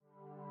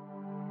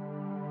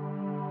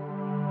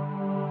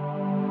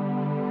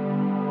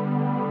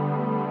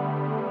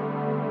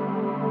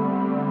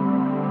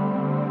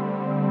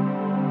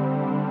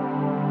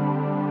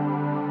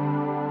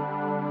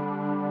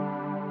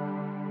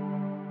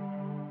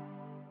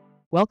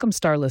Welcome,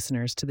 star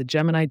listeners, to the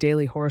Gemini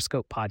Daily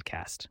Horoscope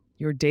Podcast,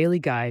 your daily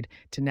guide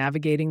to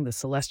navigating the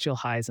celestial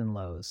highs and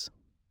lows.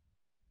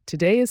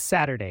 Today is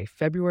Saturday,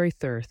 February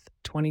 3rd,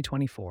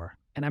 2024,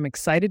 and I'm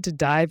excited to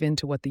dive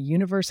into what the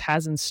universe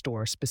has in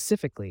store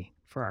specifically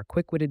for our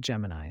quick-witted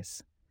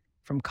Geminis.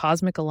 From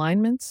cosmic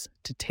alignments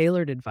to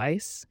tailored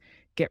advice,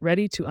 get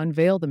ready to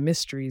unveil the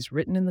mysteries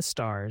written in the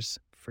stars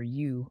for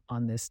you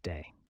on this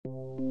day.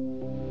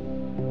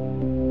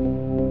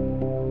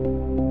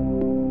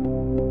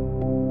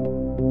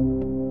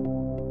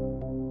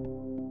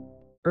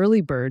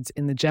 Early birds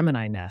in the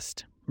Gemini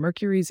nest,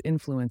 Mercury's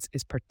influence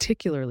is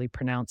particularly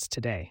pronounced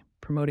today,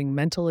 promoting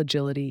mental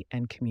agility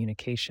and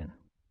communication.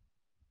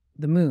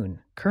 The moon,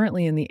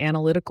 currently in the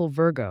analytical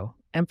Virgo,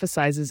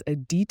 emphasizes a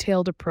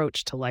detailed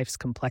approach to life's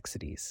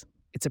complexities.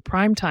 It's a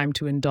prime time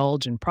to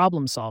indulge in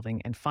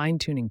problem-solving and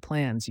fine-tuning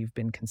plans you've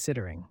been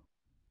considering.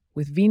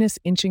 With Venus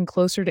inching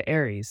closer to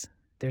Aries,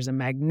 there's a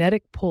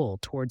magnetic pull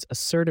towards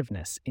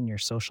assertiveness in your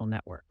social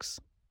networks.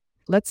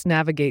 Let's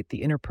navigate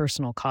the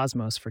interpersonal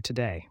cosmos for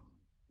today.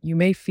 You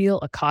may feel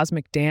a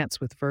cosmic dance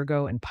with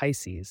Virgo and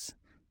Pisces.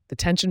 The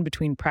tension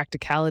between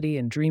practicality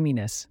and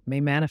dreaminess may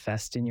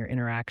manifest in your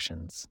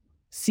interactions.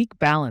 Seek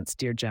balance,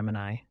 dear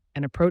Gemini,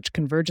 and approach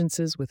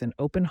convergences with an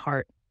open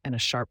heart and a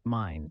sharp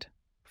mind.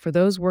 For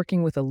those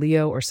working with a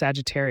Leo or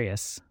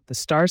Sagittarius, the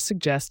stars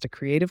suggest a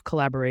creative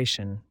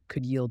collaboration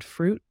could yield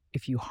fruit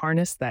if you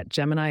harness that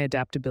Gemini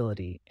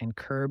adaptability and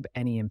curb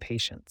any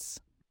impatience.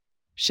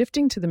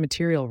 Shifting to the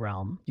material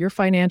realm, your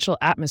financial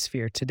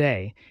atmosphere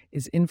today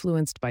is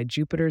influenced by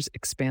Jupiter's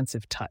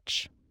expansive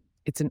touch.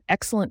 It's an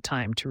excellent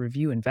time to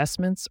review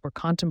investments or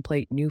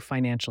contemplate new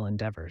financial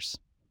endeavors.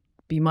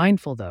 Be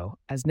mindful, though,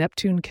 as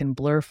Neptune can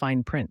blur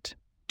fine print.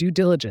 Due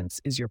diligence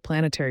is your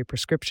planetary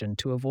prescription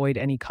to avoid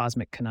any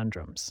cosmic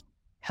conundrums.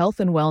 Health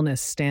and wellness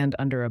stand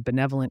under a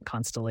benevolent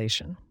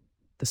constellation.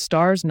 The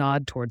stars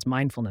nod towards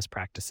mindfulness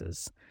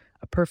practices,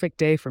 a perfect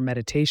day for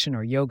meditation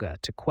or yoga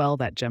to quell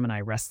that Gemini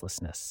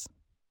restlessness.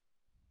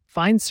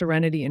 Find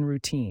serenity in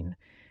routine,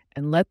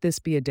 and let this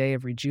be a day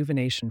of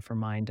rejuvenation for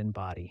mind and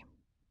body.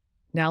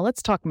 Now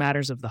let's talk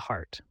matters of the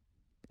heart.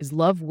 Is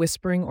love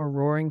whispering or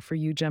roaring for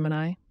you,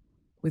 Gemini?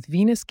 With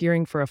Venus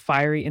gearing for a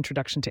fiery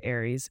introduction to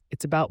Aries,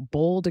 it's about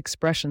bold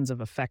expressions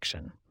of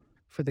affection.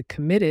 For the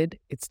committed,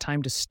 it's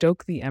time to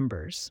stoke the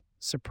embers.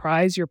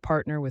 Surprise your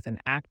partner with an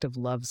act of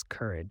love's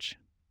courage.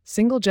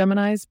 Single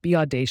Geminis, be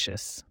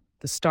audacious.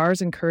 The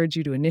stars encourage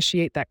you to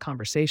initiate that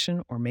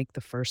conversation or make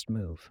the first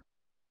move.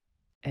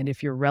 And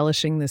if you're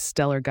relishing this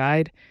stellar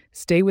guide,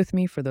 stay with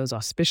me for those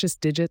auspicious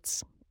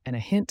digits and a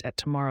hint at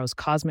tomorrow's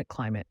cosmic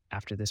climate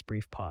after this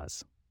brief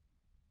pause.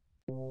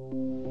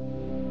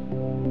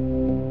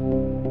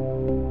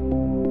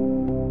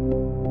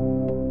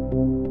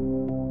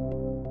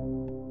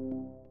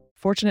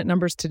 Fortunate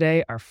numbers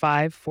today are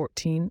 5,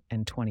 14,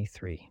 and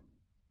 23.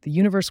 The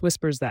universe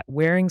whispers that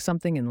wearing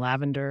something in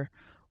lavender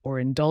or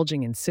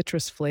indulging in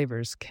citrus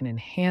flavors can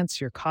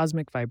enhance your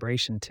cosmic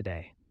vibration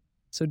today.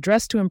 So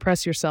dress to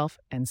impress yourself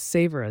and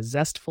savor a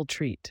zestful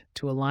treat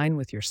to align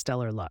with your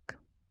stellar luck.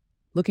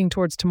 Looking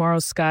towards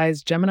tomorrow's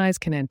skies, Geminis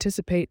can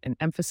anticipate an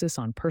emphasis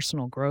on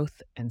personal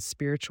growth and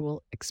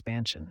spiritual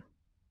expansion.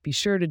 Be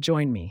sure to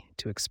join me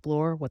to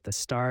explore what the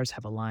stars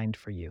have aligned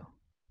for you.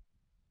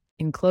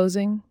 In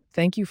closing,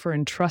 thank you for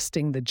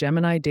entrusting the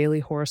Gemini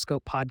Daily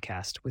Horoscope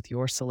Podcast with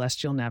your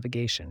celestial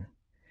navigation.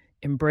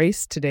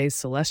 Embrace today's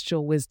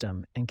celestial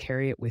wisdom and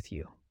carry it with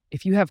you.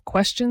 If you have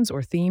questions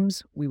or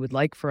themes we would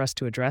like for us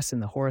to address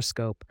in the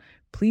horoscope,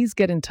 please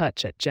get in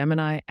touch at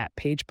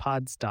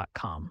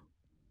gemini@pagepods.com.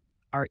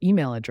 Our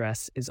email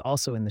address is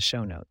also in the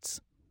show notes.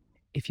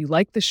 If you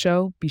like the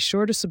show, be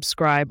sure to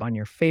subscribe on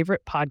your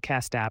favorite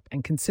podcast app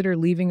and consider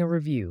leaving a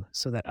review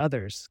so that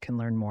others can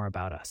learn more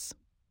about us.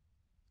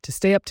 To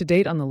stay up to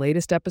date on the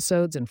latest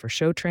episodes and for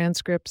show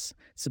transcripts,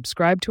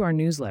 subscribe to our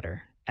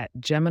newsletter at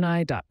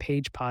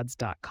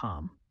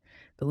gemini.pagepods.com.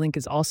 The link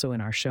is also in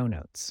our show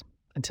notes.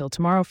 Until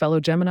tomorrow, fellow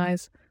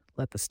Geminis,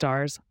 let the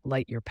stars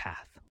light your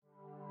path.